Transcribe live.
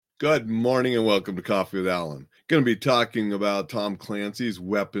Good morning and welcome to Coffee with Alain. Going to be talking about Tom Clancy's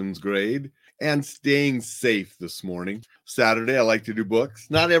Weapons Grade and staying safe this morning. Saturday, I like to do books.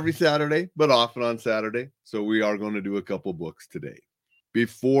 Not every Saturday, but often on Saturday. So we are going to do a couple books today.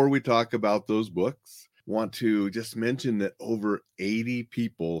 Before we talk about those books, I want to just mention that over 80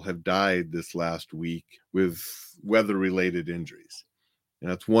 people have died this last week with weather-related injuries. And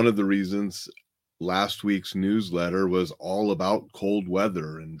that's one of the reasons last week's newsletter was all about cold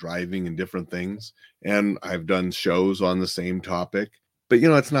weather and driving and different things. And I've done shows on the same topic. But,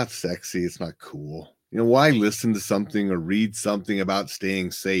 it's not sexy. It's not cool. Why listen to something or read something about staying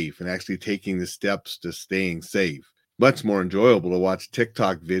safe and actually taking the steps to staying safe? Much more enjoyable to watch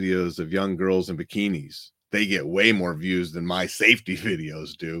TikTok videos of young girls in bikinis. They get way more views than my safety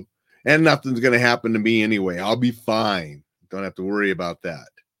videos do. And nothing's going to happen to me anyway. I'll be fine. Don't have to worry about that.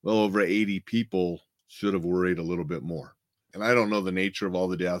 Well, over 80 people should have worried a little bit more. And I don't know the nature of all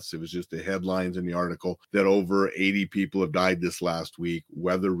the deaths. It was just the headlines in the article that over 80 people have died this last week,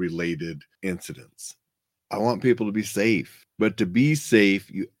 weather-related incidents. I want people to be safe. But to be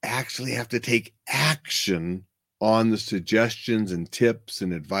safe, you actually have to take action on the suggestions and tips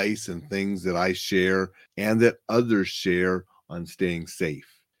and advice and things that I share and that others share on staying safe.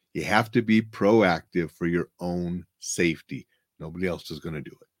 You have to be proactive for your own safety. Nobody else is going to do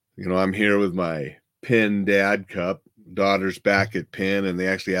it. I'm here with my Penn Dad Cup. Daughter's back at Penn, and they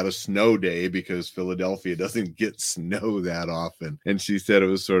actually had a snow day because Philadelphia doesn't get snow that often. And she said it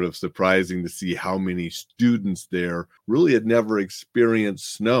was sort of surprising to see how many students there really had never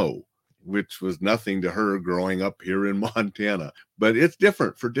experienced snow, which was nothing to her growing up here in Montana. But it's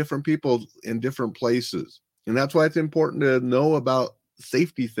different for different people in different places. And that's why it's important to know about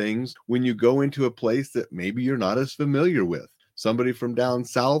safety things when you go into a place that maybe you're not as familiar with. Somebody from down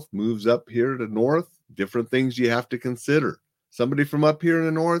south moves up here to north, different things you have to consider. Somebody from up here in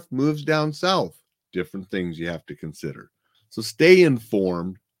the north moves down south, different things you have to consider. So stay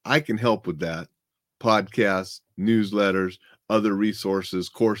informed. I can help with that. Podcasts, newsletters, other resources,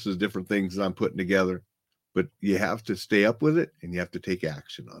 courses, different things that I'm putting together. But you have to stay up with it and you have to take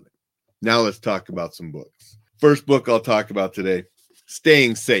action on it. Now let's talk about some books. First book I'll talk about today,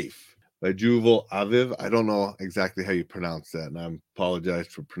 Staying Safe, by Juval Aviv. I don't know exactly how you pronounce that, and I apologize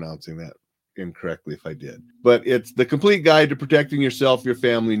for pronouncing that incorrectly if I did. But it's the complete guide to protecting yourself, your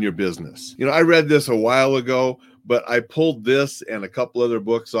family, and your business. I read this a while ago, but I pulled this and a couple other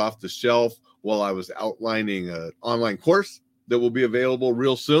books off the shelf while I was outlining an online course that will be available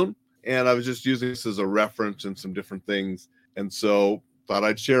real soon. And I was just using this as a reference and some different things. And so thought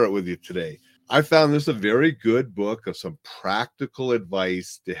I'd share it with you today. I found this a very good book of some practical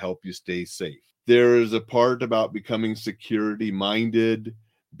advice to help you stay safe. There is a part about becoming security-minded,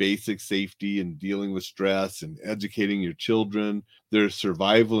 basic safety and dealing with stress and educating your children. There's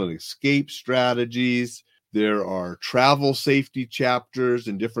survival and escape strategies. There are travel safety chapters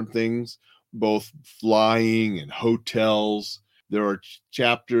and different things, both flying and hotels. There are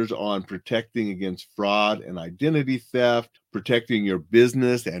chapters on protecting against fraud and identity theft, protecting your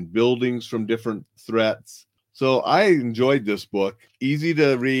business and buildings from different threats. So I enjoyed this book. Easy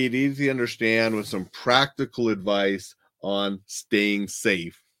to read, easy to understand, with some practical advice on staying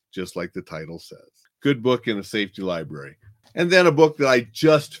safe, just like the title says. Good book in a safety library. And then a book that I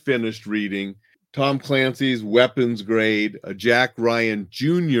just finished reading, Tom Clancy's Weapons Grade, a Jack Ryan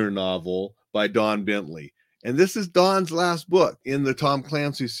Jr. novel by Don Bentley. And this is Don's last book in the Tom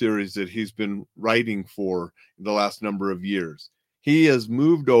Clancy series that he's been writing for the last number of years. He has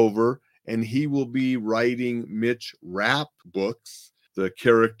moved over and he will be writing Mitch Rapp books, the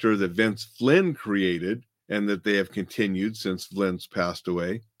character that Vince Flynn created and that they have continued since Flynn's passed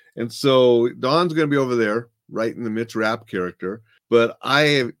away. And so Don's going to be over there writing the Mitch Rapp character. But I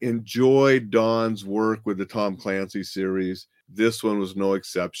have enjoyed Don's work with the Tom Clancy series. This one was no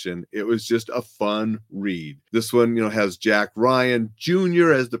exception. It was just a fun read. This one, has Jack Ryan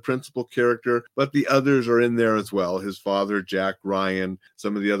Jr. as the principal character, but the others are in there as well. His father, Jack Ryan,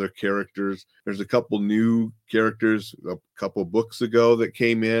 some of the other characters. There's a couple new characters a couple books ago that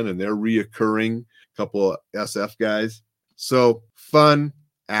came in, and they're reoccurring, a couple of SF guys. So fun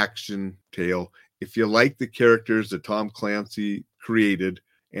action tale. If you like the characters that Tom Clancy created,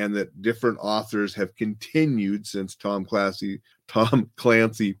 and that different authors have continued since Tom Clancy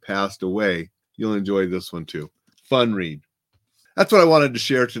passed away, you'll enjoy this one too. Fun read. That's what I wanted to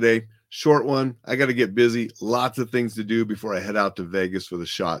share today. Short one. I got to get busy. Lots of things to do before I head out to Vegas for the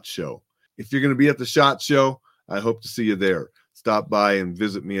SHOT Show. If you're going to be at the SHOT Show, I hope to see you there. Stop by and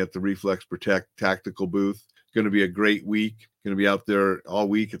visit me at the Reflex Protect Tactical booth. It's going to be a great week. Going to be out there all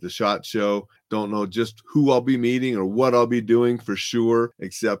week at the SHOT Show. Don't know just who I'll be meeting or what I'll be doing for sure,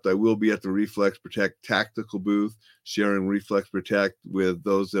 except I will be at the Reflex Protect tactical booth, sharing Reflex Protect with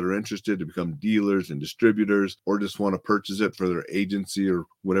those that are interested to become dealers and distributors, or just want to purchase it for their agency or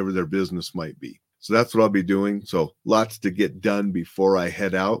whatever their business might be. So that's what I'll be doing. So lots to get done before I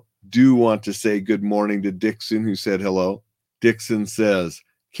head out. Do want to say good morning to Dixon, who said hello. Dixon says,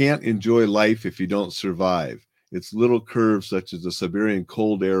 can't enjoy life if you don't survive. It's little curves such as the Siberian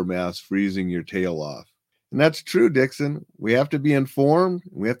cold air mass freezing your tail off. And that's true, Dixon. We have to be informed.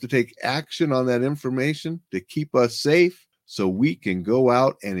 We have to take action on that information to keep us safe so we can go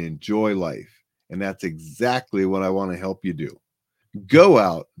out and enjoy life. And that's exactly what I want to help you do. Go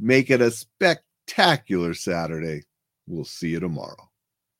out, make it a spectacular Saturday. We'll see you tomorrow.